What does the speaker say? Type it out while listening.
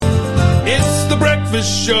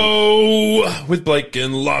Breakfast Show with Blake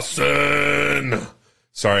and Lawson.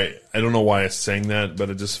 Sorry, I don't know why I sang that, but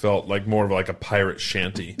it just felt like more of like a pirate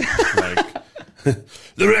shanty. Like The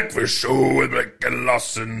Breakfast Show with Blake and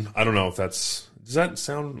Lawson. I don't know if that's... Does that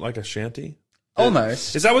sound like a shanty?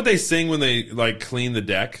 Almost. Is that what they sing when they like clean the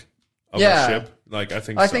deck of a ship? Like I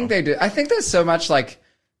think they do. I think there's so much like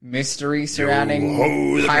mystery surrounding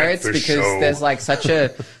pirates because there's like such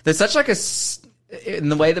a in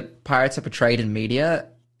the way that pirates are portrayed in media,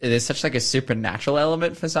 there's such like a supernatural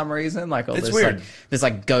element for some reason. Like all this weird. Like there's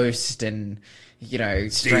like ghost and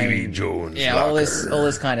strange, Jones, all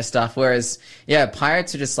this kind of stuff. Whereas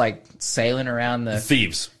pirates are just like sailing around the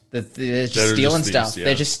thieves. They're just stealing stuff. Yeah.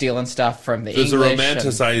 They're just stealing stuff from the English.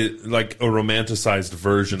 There's a romanticized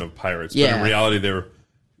version of pirates, but in reality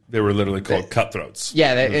they were literally called cutthroats.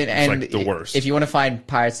 Yeah, and like the worst. If you want to find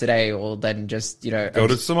pirates today, well, then just go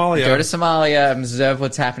to Somalia. Go to Somalia, observe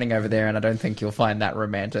what's happening over there, and I don't think you'll find that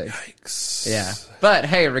romantic. Yikes. Yeah, but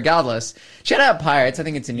hey, regardless, shout out pirates. I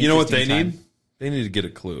think it's an interesting what they time. need? They need to get a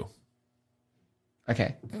clue.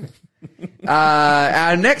 Okay.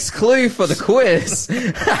 Our next clue for the quiz.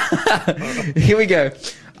 Here we go.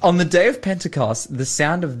 On the day of Pentecost, the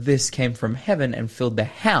sound of this came from heaven and filled the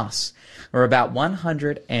house where about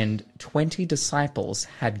 120 disciples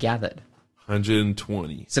had gathered.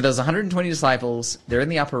 120. So there's 120 disciples. They're in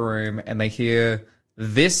the upper room and they hear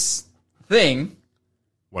this thing.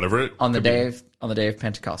 Whatever it on the day of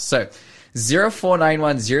Pentecost. So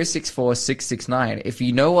 0491 064 669. If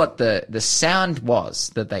you know what the sound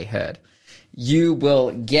was that they heard, you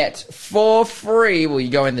will get for free, you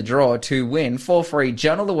go in the draw to win for free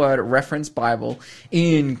Journal the Word Reference Bible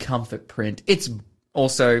in comfort print. It's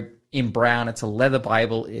also in brown. It's a leather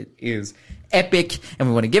Bible. It is epic, and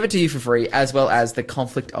we want to give it to you for free, as well as the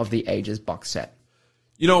Conflict of the Ages box set.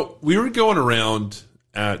 We were going around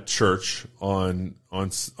at church on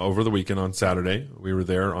over the weekend on Saturday. We were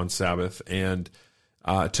there on Sabbath, and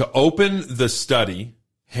to open the study,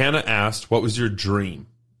 Hannah asked, "What was your dream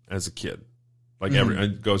as a kid?" Like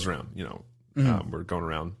it goes around, we're going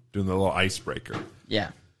around doing the little icebreaker.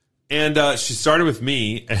 Yeah, and she started with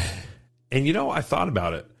me, and I thought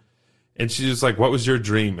about it, and she was like, "What was your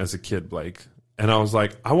dream as a kid, Blake?" And I was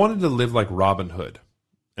like, "I wanted to live like Robin Hood."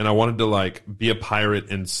 And I wanted to like be a pirate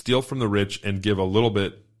and steal from the rich and give a little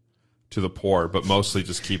bit to the poor, but mostly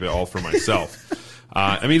just keep it all for myself.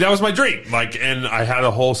 That was my dream. And I had a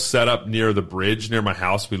whole setup near the bridge near my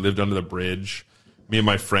house. We lived under the bridge. Me and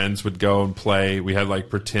my friends would go and play. We had like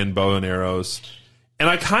pretend bow and arrows. And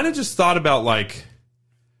I kind of just thought about like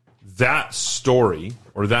that story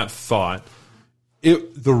or that thought.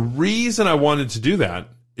 The reason I wanted to do that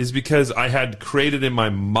is because I had created in my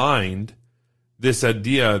mind this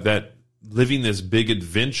idea that living this big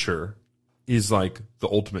adventure is like the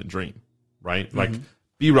ultimate dream, right? Mm-hmm. Like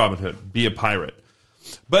be Robin Hood, be a pirate.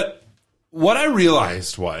 But what I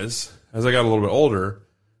realized was, as I got a little bit older,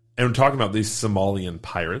 and we're talking about these Somalian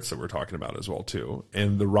pirates that we're talking about as well too,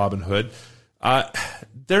 and the Robin Hood,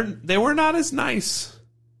 they were not as nice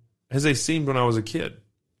as they seemed when I was a kid.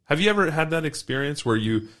 Have you ever had that experience where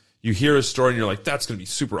you hear a story and you're like, that's going to be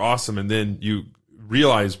super awesome, and then you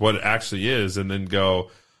realize what it actually is and then go,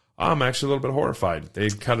 I'm actually a little bit horrified. They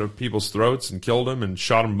cut up people's throats and killed them and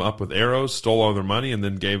shot them up with arrows, stole all their money, and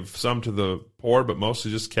then gave some to the poor, but mostly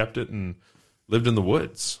just kept it and lived in the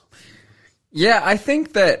woods. Yeah, I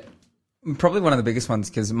think that probably one of the biggest ones,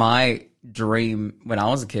 because my dream when I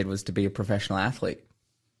was a kid was to be a professional athlete.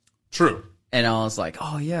 True. And I was like,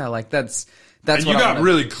 oh yeah, like that's and you got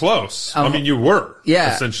really close. You were.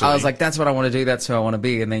 Yeah. Essentially. I was like, that's what I want to do. That's who I want to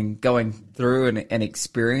be. And then going through and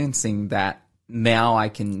experiencing that, now I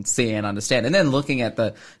can see and understand. And then looking at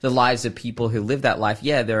the lives of people who live that life,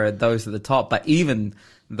 there are those at the top, but even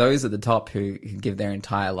those at the top who give their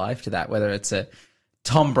entire life to that, whether it's a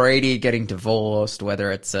Tom Brady getting divorced,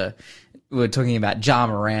 whether it's we were talking about Ja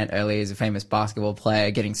Morant earlier. He's a famous basketball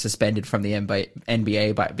player getting suspended from the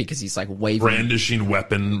NBA because he's like waving, brandishing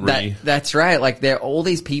weaponry. That's right. Like there are all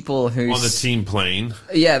these people who on the team plane.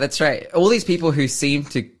 Yeah, that's right. All these people who seem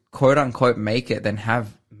to quote unquote make it, then have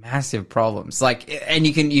massive problems. And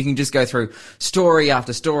you can just go through story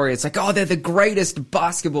after story. It's like, oh, they're the greatest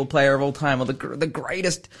basketball player of all time, or the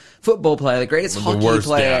greatest football player, the greatest hockey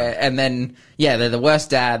player, and then they're the worst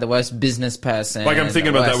dad, the worst business person. Like I'm thinking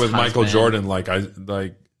about that with Michael Jordan.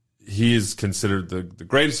 He is considered the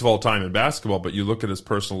greatest of all time in basketball, but you look at his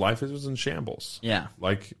personal life, it was in shambles. Yeah,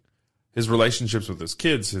 like his relationships with his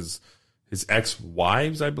kids, his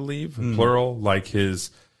ex-wives, I believe, plural.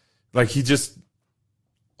 He just.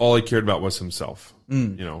 All he cared about was himself,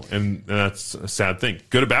 and that's a sad thing.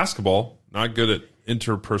 Good at basketball, not good at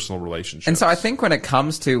interpersonal relationships. And so I think when it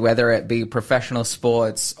comes to whether it be professional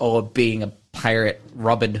sports or being a pirate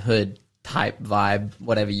Robin Hood type vibe,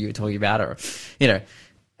 whatever you were talking about, or,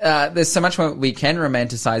 there's so much more we can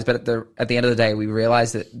romanticize, but at the end of the day, we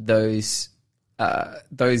realize that those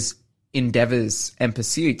endeavors and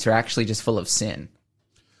pursuits are actually just full of sin.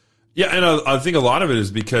 Yeah, and I think a lot of it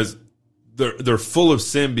is because they're full of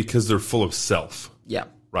sin because they're full of self. Yeah.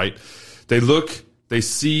 Right? They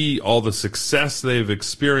see all the success they've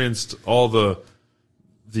experienced, all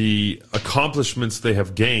the accomplishments they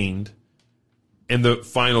have gained, and the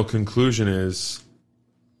final conclusion is,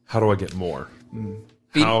 how do I get more?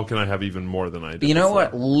 How can I have even more than I did? You know before?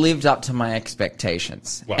 what lived up to my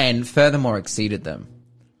expectations What? and furthermore exceeded them?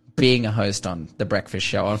 Being a host on The Breakfast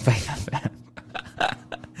Show on Faith FM.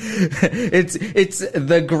 It's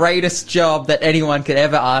the greatest job that anyone could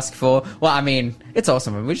ever ask for. Well, I mean, it's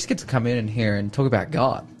awesome. We just get to come in here and talk about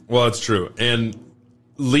God. Well, it's true. And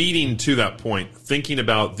leading to that point, thinking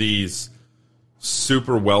about these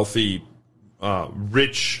super wealthy,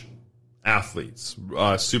 rich athletes,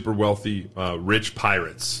 super wealthy, rich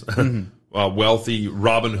pirates, wealthy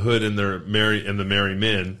Robin Hood and the merry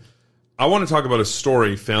men, I want to talk about a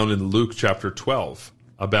story found in Luke chapter 12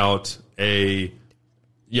 about a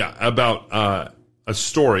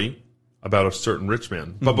story about a certain rich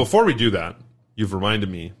man. But before we do that, you've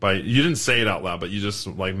reminded me you didn't say it out loud, but you just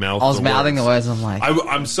like mouthed. I was mouthing the words. I'm like,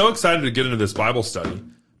 I'm so excited to get into this Bible study,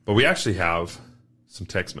 but we actually have some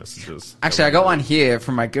text messages. Actually, I got one here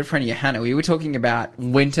from my good friend Johanna. We were talking about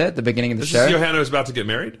winter at the beginning of the show. Is Johanna who's about to get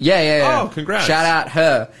married? Yeah. Oh, congrats. Shout out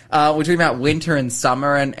her. We're talking about winter and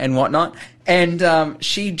summer and whatnot. And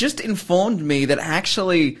she just informed me that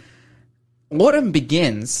actually autumn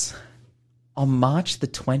begins on March the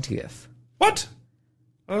 20th. What?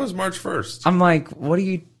 That was March 1st. I'm like, what are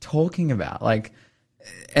you talking about? Like,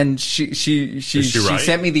 and she right?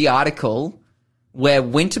 sent me the article where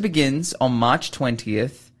winter begins on March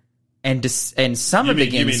 20th and summer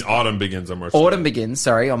begins. You mean autumn begins on March 20th? Autumn begins,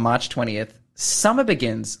 on March 20th. Summer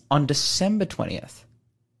begins on December 20th.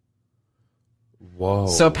 Whoa.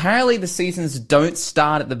 So apparently the seasons don't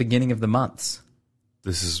start at the beginning of the months.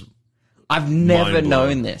 This is... I've never mind-blowing.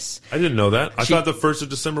 known this. I didn't know that. I thought the 1st of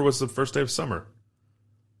December was the first day of summer.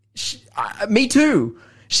 Me too.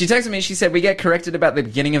 She texted me. She said, we get corrected about the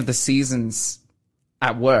beginning of the seasons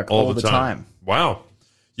at work all the time. Wow.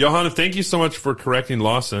 Johanna, thank you so much for correcting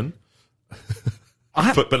Lawson.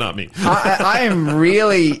 But not me.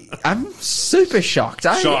 I'm super shocked.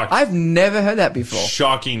 Shocked. I've never heard that before.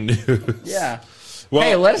 Shocking news. Yeah. Well,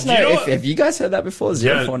 hey, let us know, you know if you guys heard that before.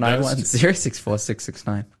 Yeah, 0491 064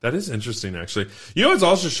 669. That is interesting, actually. You know what's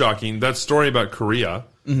also shocking? That story about Korea,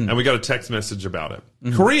 and we got a text message about it.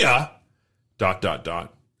 Korea, ...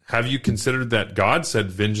 Have you considered that God said,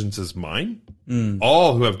 vengeance is mine?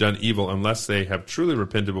 All who have done evil, unless they have truly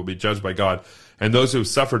repented, will be judged by God. And those who have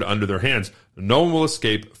suffered under their hands, no one will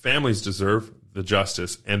escape. Families deserve the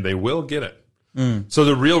justice, and they will get it. So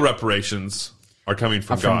the real reparations are coming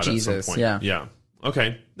from God Jesus, at some point. Yeah.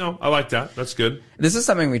 Okay. No, I like that. That's good. This is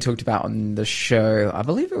something we talked about on the show. I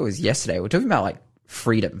believe it was yesterday. We're talking about like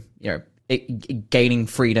freedom, gaining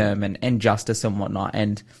freedom and justice and whatnot.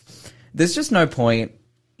 And there's just no point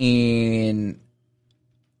in...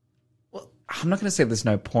 Well, I'm not going to say there's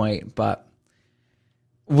no point, but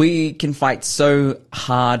we can fight so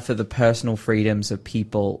hard for the personal freedoms of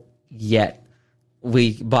people, yet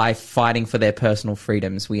by fighting for their personal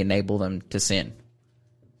freedoms, we enable them to sin.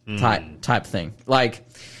 Type thing. Like,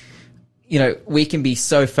 we can be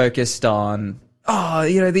so focused on,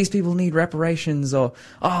 these people need reparations, or,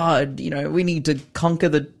 we need to conquer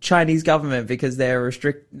the Chinese government because they're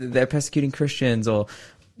persecuting Christians, or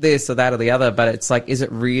this or that or the other. But it's like, is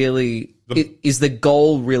it really, is the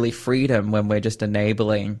goal really freedom when we're just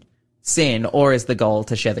enabling sin, or is the goal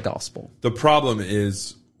to share the gospel? The problem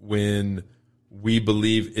is when we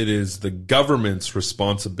believe it is the government's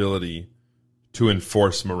responsibility to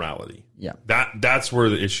enforce morality. Yeah. That's where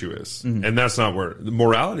the issue is. And that's not where the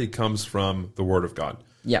morality comes from. The Word of God.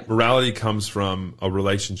 Yeah. Morality comes from a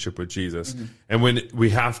relationship with Jesus. And when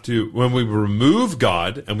we remove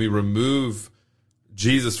God and we remove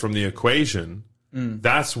Jesus from the equation,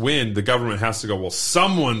 that's when the government has to go, well,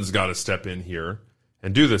 someone's got to step in here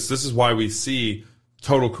and do this. This is why we see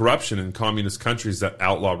total corruption in communist countries that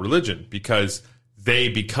outlaw religion, because they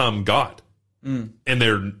become God. And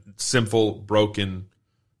they're sinful, broken,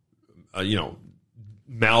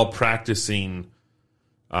 malpracticing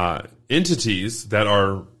entities that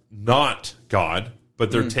are not God,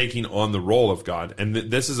 but they're taking on the role of God. And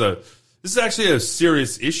this is actually a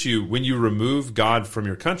serious issue when you remove God from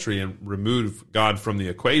your country and remove God from the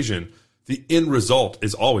equation. the end result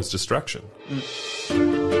is always destruction.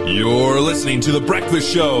 You're listening to The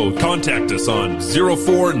Breakfast Show. Contact us on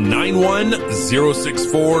 0491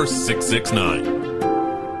 064 669.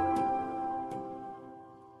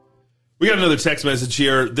 We got another text message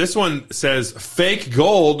here. This one says, fake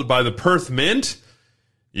gold by the Perth Mint.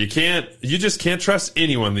 You just can't trust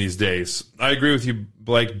anyone these days. I agree with you,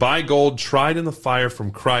 Blake. Buy gold tried in the fire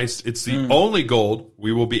from Christ. It's the only gold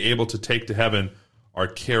we will be able to take to heaven. Our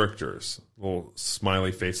characters. Little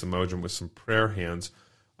smiley face emoji with some prayer hands.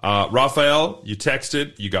 Raphael, you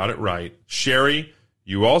texted. You got it right. Sherry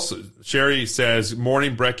says,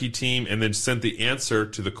 morning Brecky team, and then sent the answer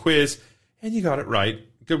to the quiz, and you got it right.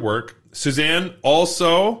 Good work. Suzanne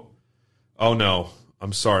also, oh no,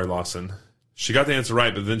 I'm sorry, Lawson. She got the answer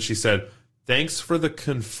right, but then she said, thanks for the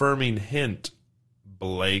confirming hint,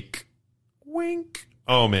 Blake. Wink.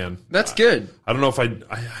 Oh, man. That's good. I don't know if I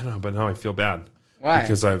don't know, but now I feel bad. Why?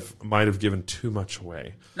 Because might have given too much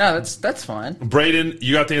away. No, that's fine. Braden,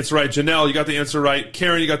 you got the answer right. Janelle, you got the answer right.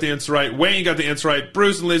 Karen, you got the answer right. Wayne, you got the answer right.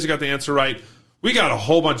 Bruce and Liz, you got the answer right. We got a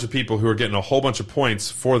whole bunch of people who are getting a whole bunch of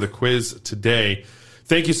points for the quiz today.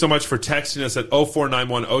 Thank you so much for texting us at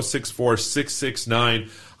 0491 064 669.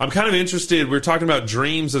 I'm kind of interested. We were talking about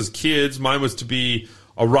dreams as kids. Mine was to be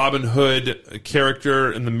a Robin Hood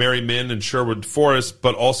character in the Merry Men in Sherwood Forest,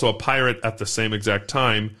 but also a pirate at the same exact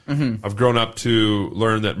time. Mm-hmm. I've grown up to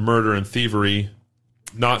learn that murder and thievery,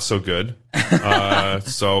 not so good.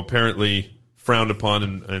 So apparently frowned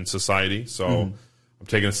upon in society. So I'm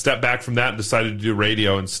taking a step back from that and decided to do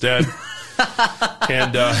radio instead.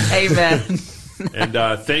 And Amen. And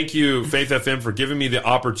thank you, Faith FM, for giving me the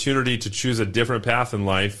opportunity to choose a different path in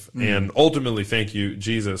life. And ultimately, thank you,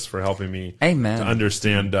 Jesus, for helping me Amen. To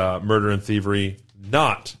understand murder and thievery,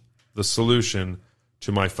 not the solution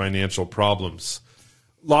to my financial problems.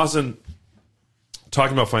 Lawson,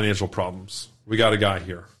 talking about financial problems, we got a guy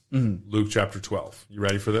here. Luke chapter 12. You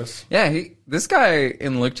ready for this? Yeah, this guy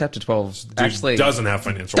in Luke chapter 12 actually doesn't have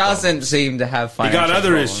financial problems. Doesn't seem to have financial problems. He got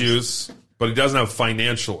other problems. issues, but he doesn't have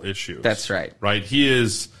financial issues. That's right. Right? He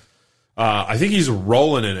is, I think he's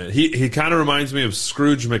rolling in it. He kind of reminds me of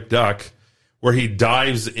Scrooge McDuck, where he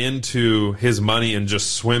dives into his money and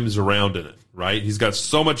just swims around in it. Right? He's got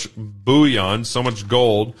so much bullion, so much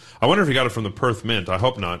gold. I wonder if he got it from the Perth Mint. I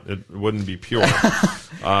hope not. It wouldn't be pure.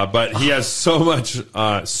 But he has so much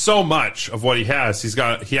of what he has.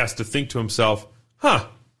 He has to think to himself,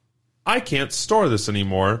 I can't store this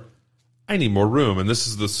anymore. I need more room. And this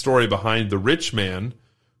is the story behind the rich man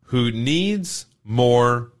who needs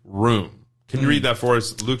more room. Can you read that for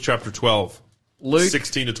us? Luke chapter 12. Luke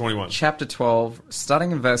 16 to 21. Chapter 12,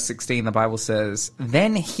 starting in verse 16, the Bible says,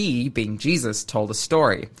 Then he, being Jesus, told a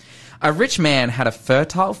story. A rich man had a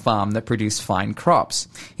fertile farm that produced fine crops.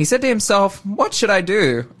 He said to himself, What should I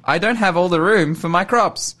do? I don't have all the room for my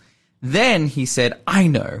crops. Then he said, I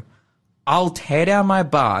know. I'll tear down my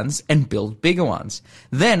barns and build bigger ones.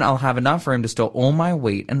 Then I'll have enough room to store all my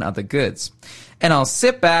wheat and other goods. And I'll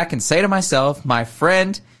sit back and say to myself, My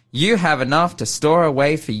friend, you have enough to store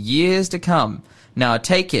away for years to come. Now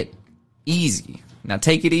take it easy.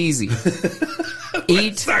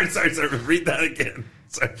 Eat. Sorry. Read that again.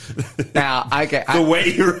 Sorry. Now, okay. The way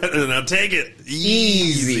you read it. Now take it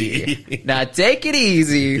easy. Now take it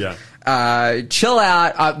easy. Yeah. Chill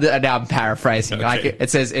out. Now I'm paraphrasing. Okay. Like it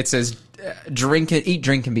says, eat,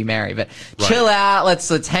 drink, and be merry. But chill out. Let's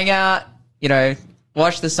hang out.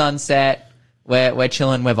 Watch the sunset. We're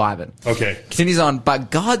chilling. We're vibing. Okay. Continues on.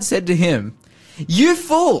 But God said to him, You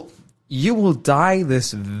fool! You will die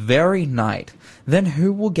this very night. Then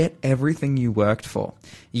who will get everything you worked for?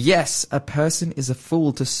 Yes, a person is a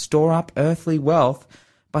fool to store up earthly wealth,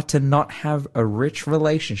 but to not have a rich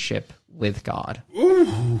relationship with God.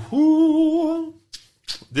 Ooh.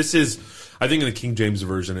 This is, I think in the King James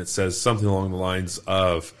Version, it says something along the lines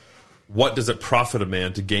of, what does it profit a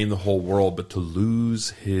man to gain the whole world, but to lose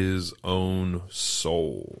his own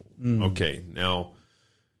soul? Okay, now,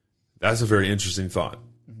 that's a very interesting thought.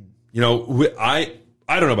 I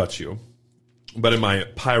don't know about you, but in my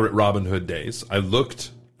pirate Robin Hood days, I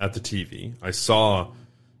looked at the TV, I saw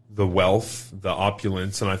the wealth, the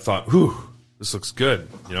opulence, and I thought, "Whew, this looks good."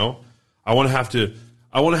 I want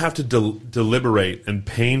to have to deliberate and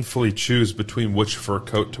painfully choose between which fur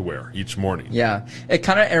coat to wear each morning. Yeah, it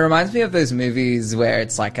reminds me of those movies where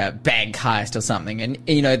it's like a bank heist or something, and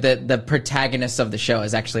the protagonist of the show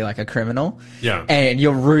is actually like a criminal. Yeah, and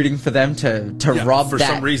you're rooting for them to rob for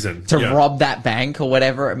some reason rob that bank or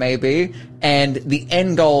whatever it may be, and the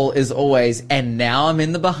end goal is always, and now I'm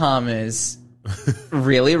in the Bahamas,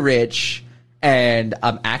 really rich, and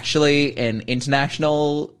I'm actually an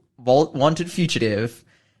international wanted fugitive,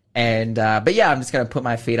 And but yeah, I'm just gonna put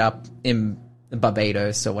my feet up in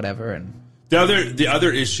Barbados or whatever. And The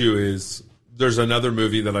other issue is there's another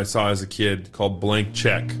movie that I saw as a kid called Blank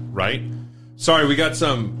Check, right? Sorry, we got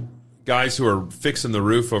some guys who are fixing the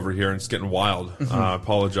roof over here and it's getting wild. I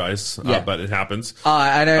apologize, but it happens.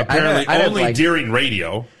 I know. Apparently I don't only like... during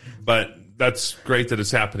radio, but that's great that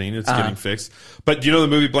it's happening. It's getting fixed. But do you know the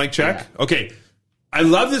movie Blank Check? Yeah. Okay. I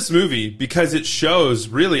love this movie because it shows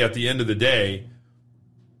really at the end of the day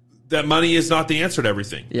that money is not the answer to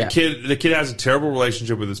everything. Yeah. The kid has a terrible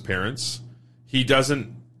relationship with his parents. He gets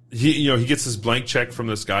this blank check from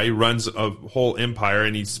this guy. He runs a whole empire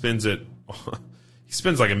and he spends it. He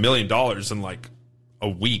spends like $1 million in like a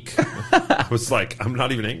week. I was like, I'm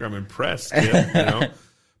not even angry. I'm impressed, kid, you know?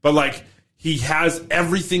 But like, he has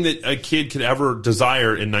everything that a kid could ever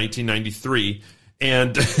desire in 1993,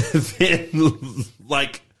 and then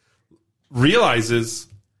like realizes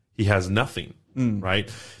he has nothing. Right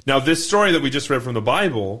now, this story that we just read from the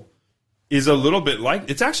Bible is a little bit like,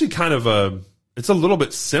 it's actually kind of it's a little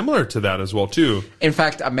bit similar to that as well too. In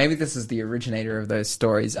fact, maybe this is the originator of those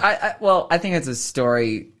stories. I think it's a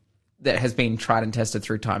story that has been tried and tested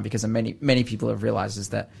through time because many people have realized is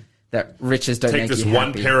that riches don't take make this you one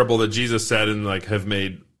happy. parable that Jesus said and like have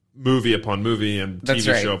made movie upon movie and That's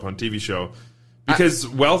TV right. show upon TV show because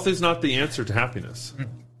wealth is not the answer to happiness.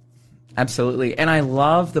 Absolutely. And I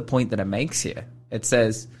love the point that it makes here. It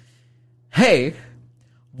says, hey,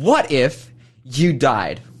 what if you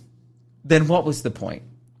died? Then what was the point?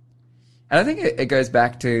 And I think it goes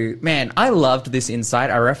back to, man, I loved this insight.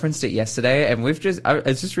 I referenced it yesterday, and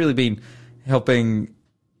it's just really been helping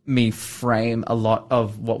me frame a lot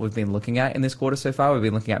of what we've been looking at in this quarter so far. We've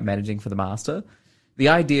been looking at managing for the master. The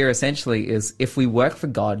idea essentially is if we work for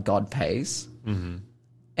God, God pays. Mm-hmm.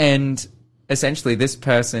 And essentially this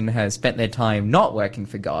person has spent their time not working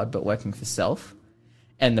for God, but working for self.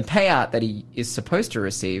 And the payout that he is supposed to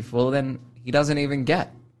receive, well, then he doesn't even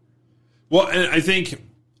get. Well, and I think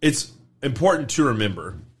it's important to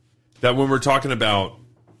remember that when we're talking about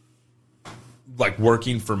like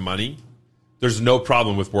working for money, there's no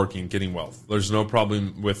problem with working, getting wealth. There's no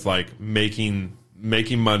problem with like making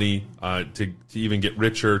money to even get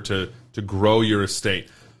richer, to grow your estate.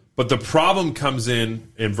 But the problem comes in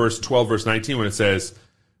verse 12, verse 19, when it says,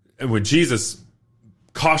 and when Jesus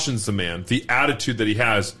cautions the man, the attitude that he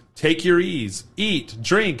has, take your ease, eat,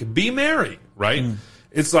 drink, be merry, right?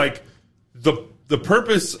 It's like the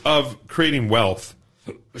purpose of creating wealth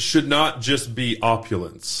should not just be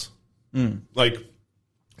opulence. Like,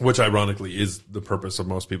 which ironically is the purpose of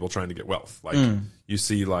most people trying to get wealth. Like you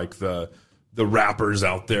see like the rappers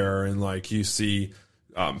out there, and like you see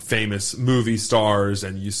famous movie stars,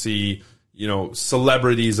 and you see, you know,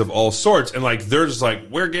 celebrities of all sorts, and like they're just like,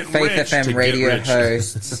 we're getting Faith rich FM to radio get rich.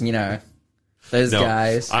 hosts, you know, those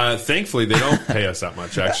guys. Thankfully, they don't pay us that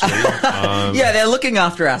much, actually. Yeah, they're looking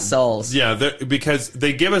after our souls. Yeah, because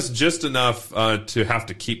they give us just enough to have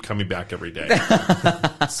to keep coming back every day.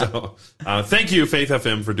 So thank you, Faith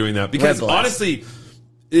FM, for doing that. Because honestly,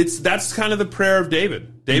 that's kind of the prayer of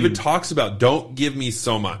David. David talks about, don't give me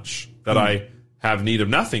so much that I have need of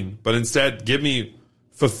nothing, but instead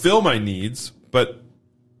fulfill my needs, but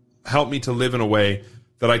help me to live in a way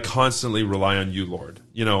that I constantly rely on you, Lord.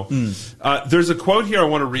 You know, there's a quote here I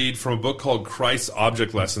want to read from a book called Christ's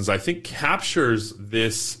Object Lessons. I think captures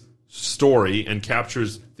this story and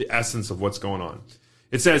captures the essence of what's going on.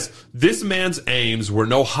 It says, this man's aims were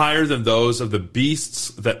no higher than those of the beasts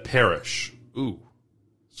that perish. Ooh,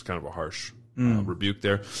 it's kind of a harsh rebuke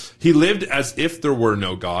there. He lived as if there were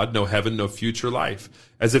no God, no heaven, no future life,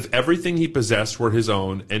 as if everything he possessed were his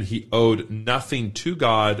own, and he owed nothing to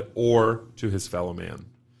God or to his fellow man.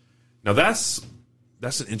 Now that's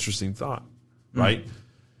an interesting thought, right?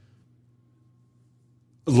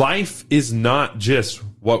 Life is not just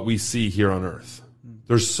what we see here on earth.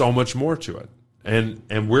 There's so much more to it.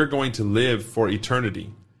 And we're going to live for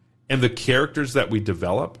eternity. And the characters that we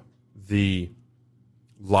develop, the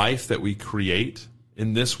life that we create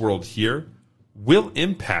in this world here, will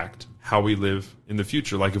impact how we live in the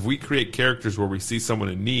future. Like if we create characters where we see someone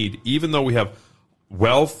in need, even though we have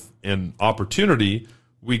wealth and opportunity,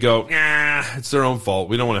 we go, it's their own fault.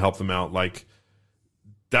 We don't want to help them out. Like,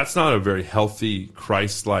 that's not a very healthy,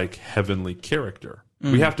 Christ-like, heavenly character.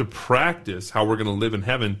 We have to practice how we're going to live in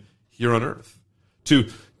heaven here on earth.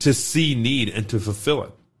 To see need and to fulfill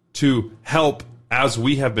it. To help as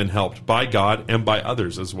we have been helped by God and by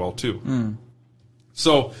others as well, too.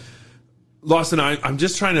 So, Lawson, I'm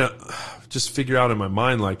just trying to figure out in my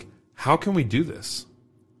mind, like, how can we do this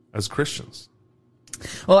as Christians?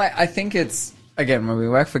 Well, I think it's, again, when we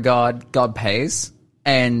work for God, God pays.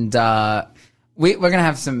 And we're going to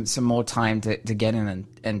have some more time to get in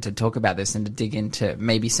and to talk about this and to dig into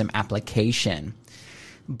maybe some application.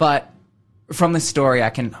 But from the story, I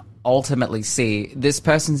can ultimately see this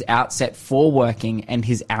person's outset for working and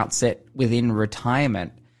his outset within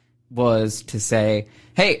retirement was to say,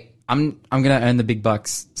 hey, I'm going to earn the big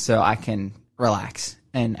bucks so I can relax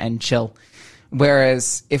and chill.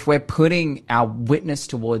 Whereas if we're putting our witness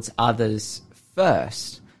towards others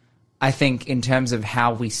first, I think in terms of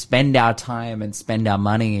how we spend our time and spend our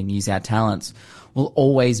money and use our talents will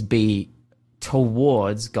always be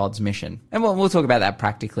towards God's mission. And we'll talk about that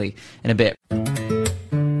practically in a bit.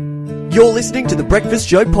 You're listening to the Breakfast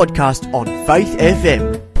Show podcast on Faith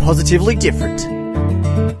FM. Positively different.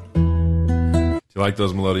 Do you like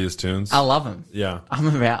those melodious tunes? I love them. Yeah. I'm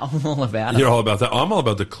all about it. You're all about that. I'm all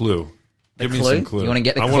about the clue. Give me some clue. You want to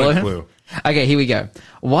get the I clue? want a clue. Okay, here we go.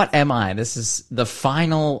 What am I? This is the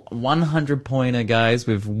final 100-pointer, guys.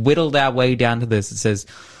 We've whittled our way down to this. It says,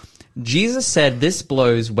 Jesus said this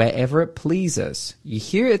blows wherever it pleases. You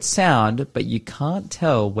hear its sound, but you can't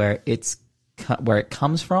tell where it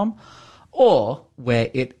comes from or where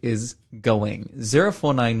it is going.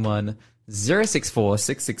 0491 064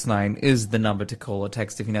 669 is the number to call or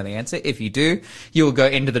text if you know the answer. If you do, you will go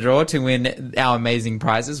into the draw to win our amazing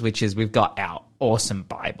prizes, which is we've got our awesome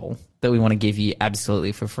Bible that we want to give you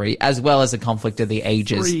absolutely for free, as well as a Conflict of the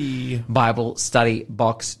Ages Bible study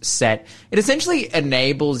box set. It essentially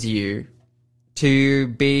enables you to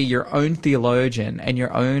be your own theologian and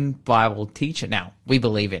your own Bible teacher. Now, we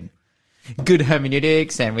believe in good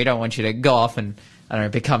hermeneutics, and we don't want you to go off and, I don't know,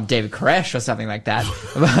 become David Koresh or something like that.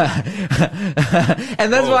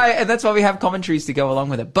 and that's why we have commentaries to go along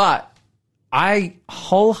with it. But I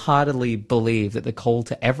wholeheartedly believe that the call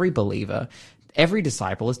to every believer, every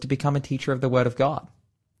disciple, is to become a teacher of the Word of God.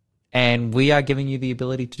 And we are giving you the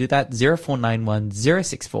ability to do that. 0491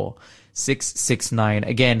 064 669.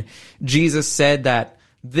 Again, Jesus said that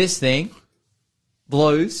this thing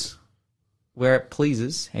blows where it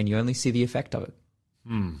pleases, and you only see the effect of it.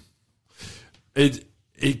 Could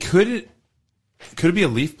it be a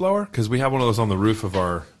leaf blower? Because we have one of those on the roof of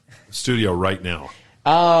our studio right now.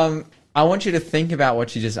 I want you to think about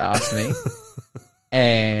what you just asked me,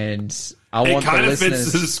 and I want it kind the of listeners...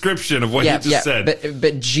 fits the description of what you just said.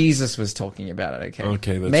 But Jesus was talking about it.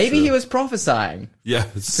 Okay, that's maybe true. he was prophesying. Yeah,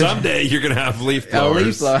 someday you're gonna have leaf blowers.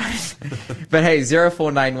 Leaf blowers. But hey,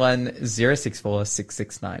 0491 064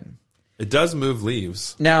 669. It does move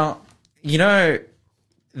leaves. Now, you know,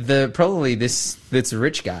 this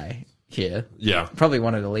rich guy here, probably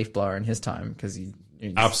wanted a leaf blower in his time because he's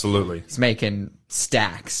making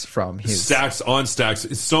stacks from his stacks on stacks.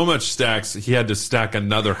 It's so much stacks he had to stack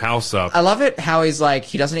another house up. I love it how he's like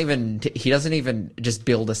he doesn't even just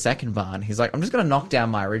build a second barn. He's like, I'm just gonna knock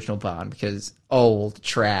down my original barn because old,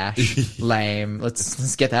 trash, lame.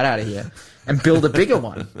 Let's get that out of here and build a bigger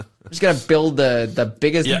one. I'm just gonna build the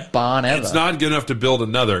biggest barn ever. It's not good enough to build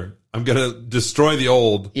another. I'm gonna destroy the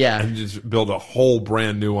old, and just build a whole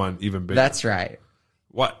brand new one, even bigger. That's right.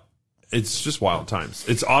 What? It's just wild times.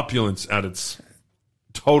 It's opulence at its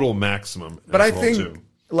total maximum. But I think,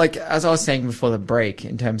 like as I was saying before the break,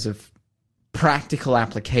 in terms of practical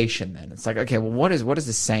application, then it's like, okay, well, what is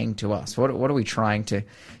this saying to us? What are we trying to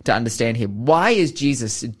understand here? Why is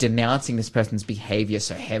Jesus denouncing this person's behavior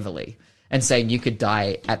so heavily and saying you could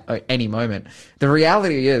die at any moment? The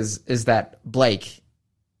reality is that, Blake,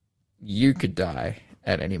 you could die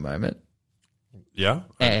at any moment. Yeah.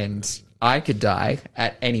 And I could die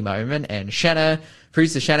at any moment, and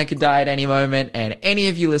Producer Shanna could die at any moment, and any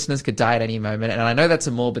of you listeners could die at any moment. And I know that's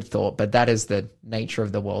a morbid thought, but that is the nature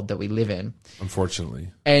of the world that we live in. Unfortunately.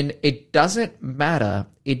 And it doesn't matter.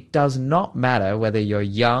 It does not matter whether you're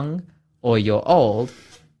young or you're old.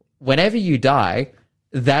 Whenever you die,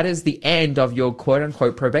 that is the end of your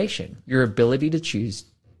quote-unquote probation. Your ability to choose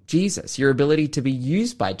Jesus, your ability to be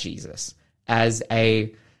used by Jesus as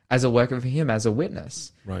a worker for him, as a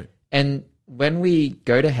witness. Right. And when we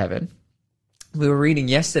go to heaven, we were reading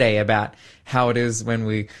yesterday about how it is when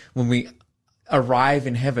we arrive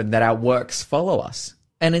in heaven that our works follow us.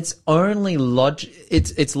 And it's only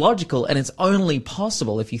it's logical, and it's only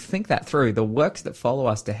possible if you think that through. The works that follow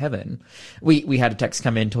us to heaven. We had a text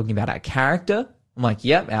come in talking about our character. I'm like,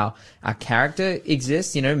 yep, our character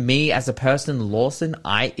exists. You know, me as a person, Lawson,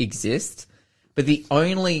 I exist. But the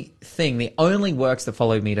only works that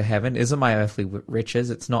follow me to heaven isn't my earthly riches.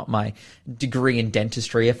 It's not my degree in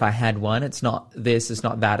dentistry if I had one. It's not this, it's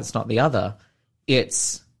not that, it's not the other.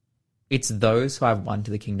 It's those who I've won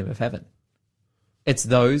to the kingdom of heaven. It's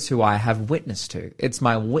those who I have witnessed to. It's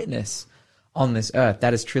my witness on this earth.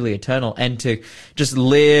 That is truly eternal. And to just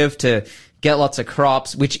live, to get lots of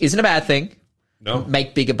crops, which isn't a bad thing. No.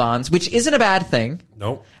 make bigger barns, which isn't a bad thing.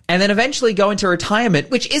 Nope. And then eventually go into retirement,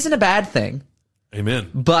 which isn't a bad thing. Amen.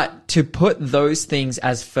 But to put those things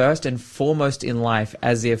as first and foremost in life,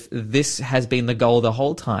 as if this has been the goal the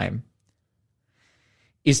whole time,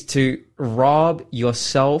 is to rob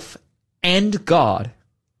yourself and God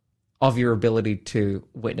of your ability to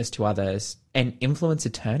witness to others and influence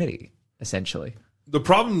eternity, essentially. The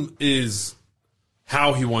problem is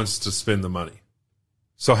how he wants to spend the money.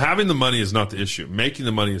 So having the money is not the issue. Making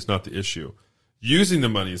the money is not the issue. Using the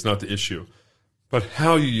money is not the issue. But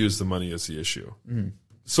how you use the money is the issue.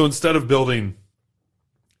 So instead of building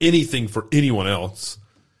anything for anyone else,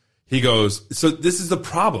 he goes, so this is the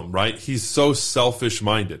problem, right? He's so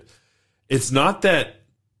selfish-minded. It's not that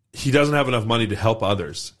he doesn't have enough money to help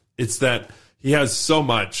others. It's that he has so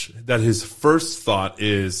much that his first thought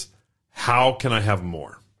is, how can I have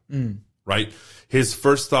more? Right? His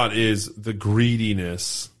first thought is the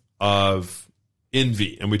greediness of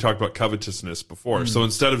envy. And we talked about covetousness before. So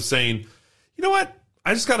instead of saying, you know what?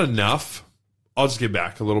 I just got enough. I'll just give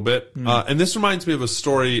back a little bit. And this reminds me of a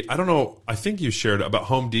story. I don't know. I think you shared it about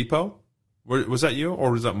Home Depot. Was that you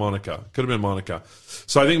or was that Monica? Could have been Monica.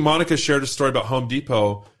 So I think Monica shared a story about Home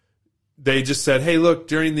Depot. They just said, hey, look,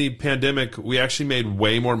 during the pandemic, we actually made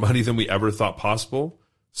way more money than we ever thought possible.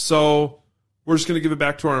 So we're just going to give it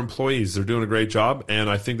back to our employees. They're doing a great job.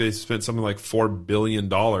 And I think they spent something like $4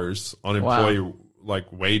 billion on employee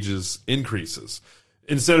wages increases.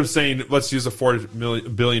 Instead of saying, let's use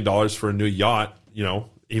 $4 billion for a new yacht,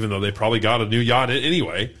 even though they probably got a new yacht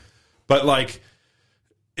anyway. But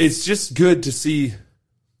it's just good to see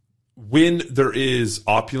when there is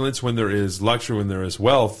opulence, when there is luxury, when there is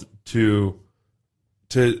wealth to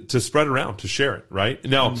spread around, to share it, right?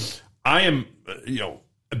 Now, I am,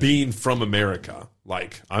 being from America,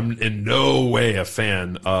 I'm in no way a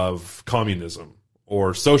fan of communism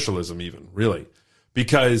or socialism even, really,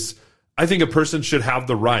 because I think a person should have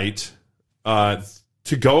the right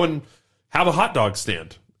to go and have a hot dog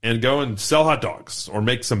stand and go and sell hot dogs or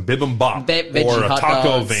make some bibimbap or a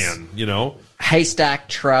taco van, Haystack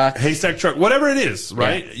truck, whatever it is,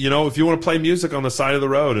 right? Yeah. If you want to play music on the side of the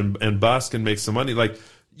road and busk and make some money,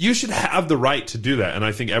 you should have the right to do that. And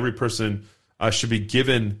I think every person should be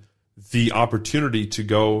given the opportunity to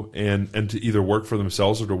go and to either work for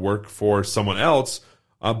themselves or to work for someone else,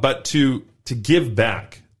 but to give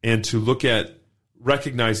back and to look at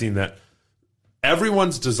recognizing that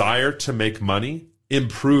everyone's desire to make money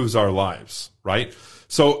improves our lives, right?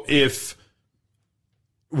 So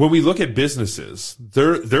when we look at businesses,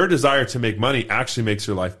 their desire to make money actually makes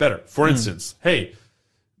your life better. For instance, hey,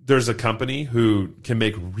 there's a company who can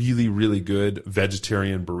make really, really good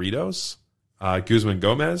vegetarian burritos. Guzman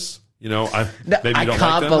Gomez, I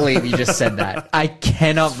can't believe you just said that. I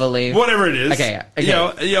cannot believe whatever it is. Okay.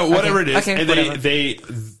 Whatever it is. Okay, and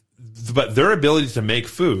but their ability to make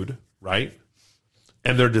food, right,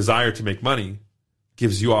 and their desire to make money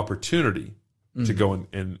gives you opportunity to go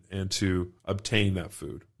and to obtain that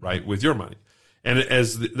food, right, with your money. And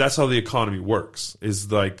that's how the economy works, is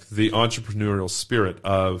the entrepreneurial spirit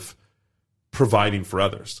of providing for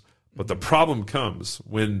others. But the problem comes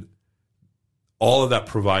when all of that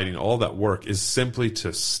providing, all that work is simply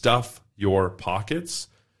to stuff your pockets.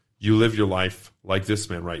 You live your life like this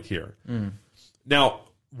man right here. Now,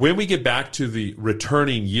 when we get back to the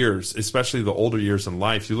returning years, especially the older years in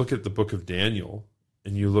life, you look at the book of Daniel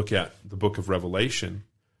and you look at the book of Revelation.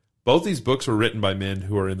 Both these books were written by men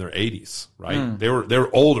who are in their 80s, right? They were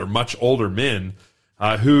older, much older men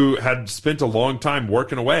who had spent a long time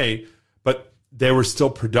working away, but they were still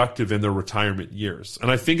productive in their retirement years. And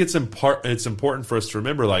I think it's important for us to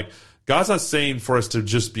remember, God's not saying for us to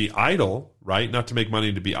just be idle, right? Not to make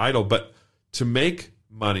money to be idle, but to make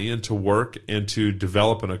money and to work and to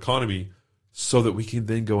develop an economy so that we can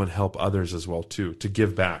then go and help others as well, too, to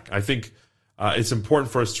give back. I think it's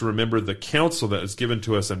important for us to remember the counsel that is given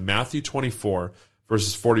to us in Matthew 24,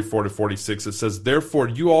 verses 44 to 46. It says, therefore,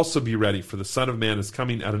 you also be ready, for the Son of Man is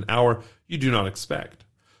coming at an hour you do not expect.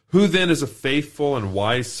 Who then is a faithful and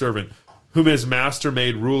wise servant, whom his master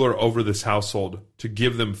made ruler over this household, to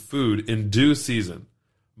give them food in due season?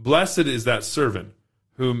 Blessed is that servant,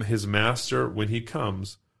 whom his master, when he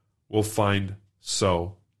comes, will find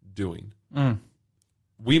so doing.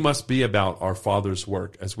 We must be about our Father's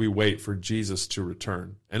work as we wait for Jesus to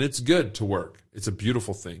return. And it's good to work. It's a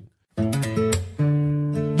beautiful thing.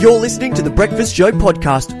 You're listening to the Breakfast Show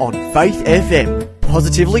podcast on Faith FM.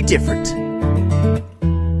 Positively different.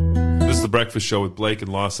 This is the Breakfast Show with Blake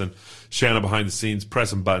and Lawson. Shanna behind the scenes,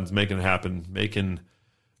 pressing buttons, making it happen, bringing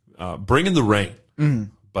the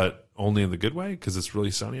rain, but only in the good way because it's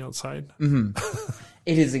really sunny outside.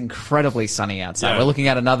 It is incredibly sunny outside. Yeah. We're looking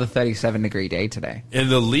at another 37-degree day today. And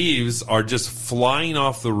the leaves are just flying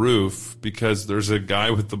off the roof because there's a guy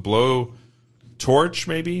with the blow torch,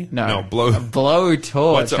 maybe? No, blow. blow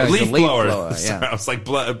torch. What's a No, it's leaf blower? blower, Sorry, yeah. I was like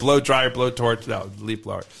blow dryer, blow torch. No, leaf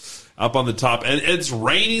blower. Up on the top. And it's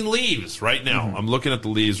raining leaves right now. I'm looking at the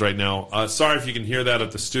leaves right now. Sorry if you can hear that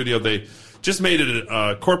at the studio. They just made it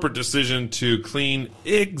a corporate decision to clean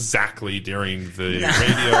exactly during the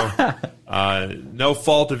radio. No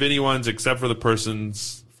fault of anyone's except for the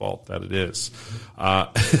person's fault that it is.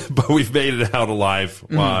 But we've made it out alive.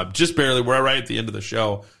 Just barely. We're right at the end of the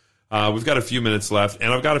show. We've got a few minutes left,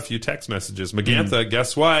 and I've got a few text messages. Magantha,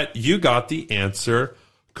 guess what? You got the answer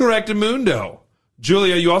correctamundo.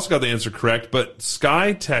 Julia, you also got the answer correct, but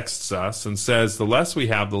Sky texts us and says the less we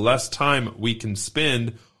have, the less time we can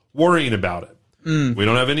spend worrying about it. We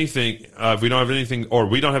don't have anything. We don't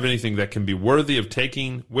have anything that can be worthy of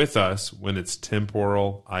taking with us when it's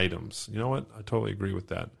temporal items. You know what? I totally agree with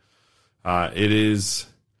that. It is.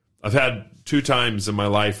 I've had 2 times in my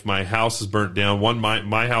life my house is burnt down. One,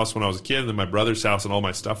 my house when I was a kid, and then my brother's house, and all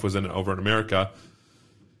my stuff was in it over in America.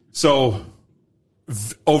 So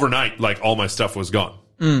overnight, like all my stuff was gone.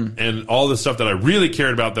 And all the stuff that I really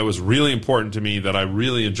cared about that was really important to me that I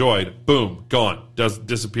really enjoyed, boom, gone,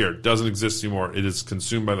 disappeared, doesn't exist anymore. It is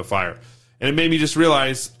consumed by the fire. And it made me just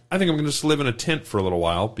realize I think I'm going to just live in a tent for a little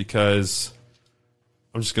while because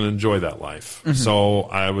I'm just going to enjoy that life. So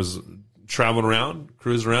I was traveling around,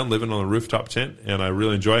 cruising around, living on a rooftop tent, and I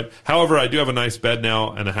really enjoy it. However, I do have a nice bed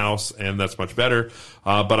now and a house, and that's much better.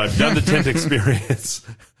 But I've done the tent experience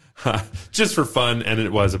just for fun, and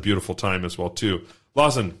it was a beautiful time as well, too.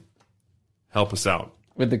 Lawson, help us out.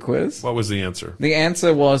 With the quiz? What was the answer? The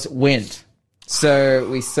answer was wind. So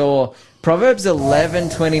we saw Proverbs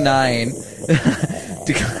 11:29.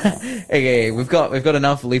 Okay, we've got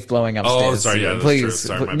enough leaf blowing upstairs. Oh, sorry, yeah, that's please true.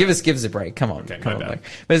 Sorry, give us a break. Come on, Okay, come my on. bad. Like,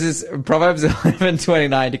 this is Proverbs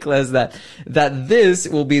 11:29 declares that this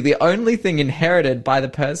will be the only thing inherited by the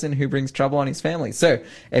person who brings trouble on his family. So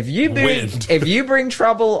if you bring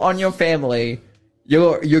trouble on your family,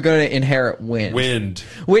 you're going to inherit wind. Wind.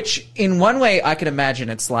 Which, in one way, I can imagine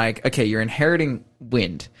it's like, okay, you're inheriting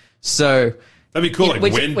wind. So That'd be cool,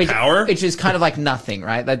 like wind power. Which is kind of like nothing,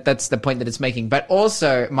 right? That's the point that it's making. But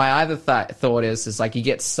also, my other thought is like you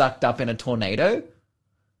get sucked up in a tornado.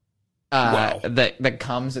 Wow. That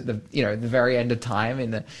comes at the the very end of time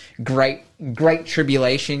in the great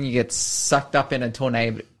tribulation. You get sucked up in a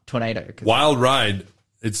tornado. Wild ride.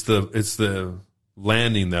 It's the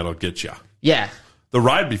landing that'll get you. Yeah. The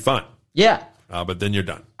ride be fun. Yeah. But then you're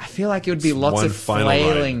done. I feel like it would be lots one of final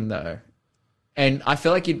flailing though. And I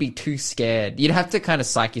feel like you'd be too scared. You'd have to kind of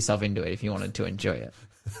psych yourself into it if you wanted to enjoy it.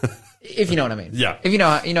 If you know what I mean. Yeah. If you know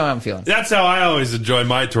how I'm feeling. That's how I always enjoy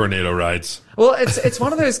my tornado rides. Well, it's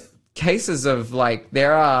one of those cases of like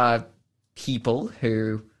there are people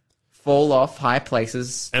who fall off high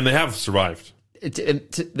places. And they have survived.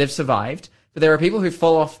 They've survived. But there are people who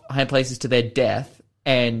fall off high places to their death.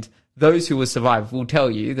 And those who will survive will tell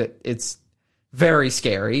you that it's very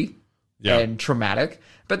scary and traumatic.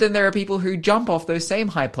 But then there are people who jump off those same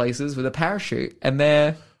high places with a parachute and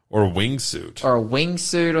or a wingsuit. Or a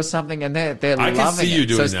wingsuit or something, and they're loving it. I can see you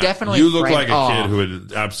doing so it's that. Definitely you look like a kid who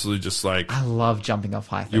would absolutely just like... I love jumping off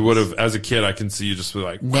high things. You would have, as a kid, I can see you just be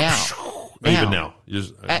like... Now. Even now. You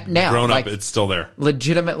just, now. Grown like, up, it's still there.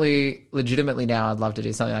 Legitimately now, I'd love to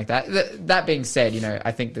do something like that. That being said,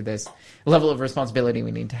 I think that there's a level of responsibility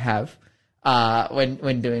we need to have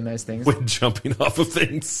when doing those things. When jumping off of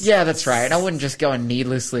things. Yeah, that's right. I wouldn't just go and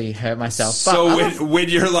needlessly hurt myself. So when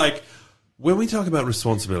you're like... When we talk about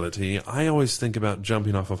responsibility, I always think about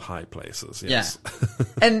jumping off of high places. Yes.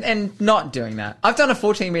 Yeah. and not doing that. I've done a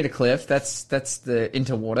 14-meter cliff. That's the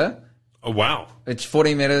into water. Oh, wow. It's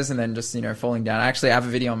 40 meters and then just, falling down. Actually, I have a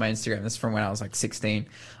video on my Instagram. This is from when I was like 16.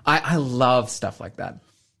 I love stuff like that.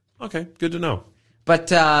 Okay, good to know. But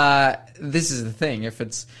this is the thing.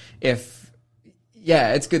 It's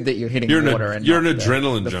good that you're hitting water. You're an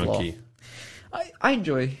adrenaline junkie. I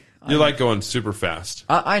enjoy... You like going super fast.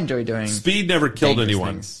 I enjoy doing... Speed never killed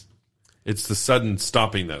anyone. Things. It's the sudden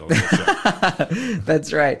stopping that'll get you.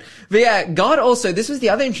 That's right. But yeah, God also... This was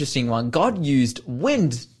the other interesting one. God used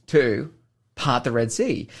wind to part the Red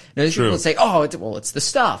Sea. Now, there's people say, it's the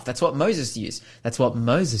staff. That's what Moses used.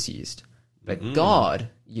 But God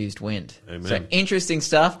used wind. Amen. So interesting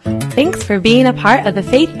stuff. Thanks for being a part of the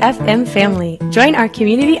Faith FM family. Join our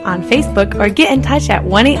community on Facebook or get in touch at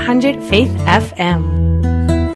 1-800-FAITH-FM.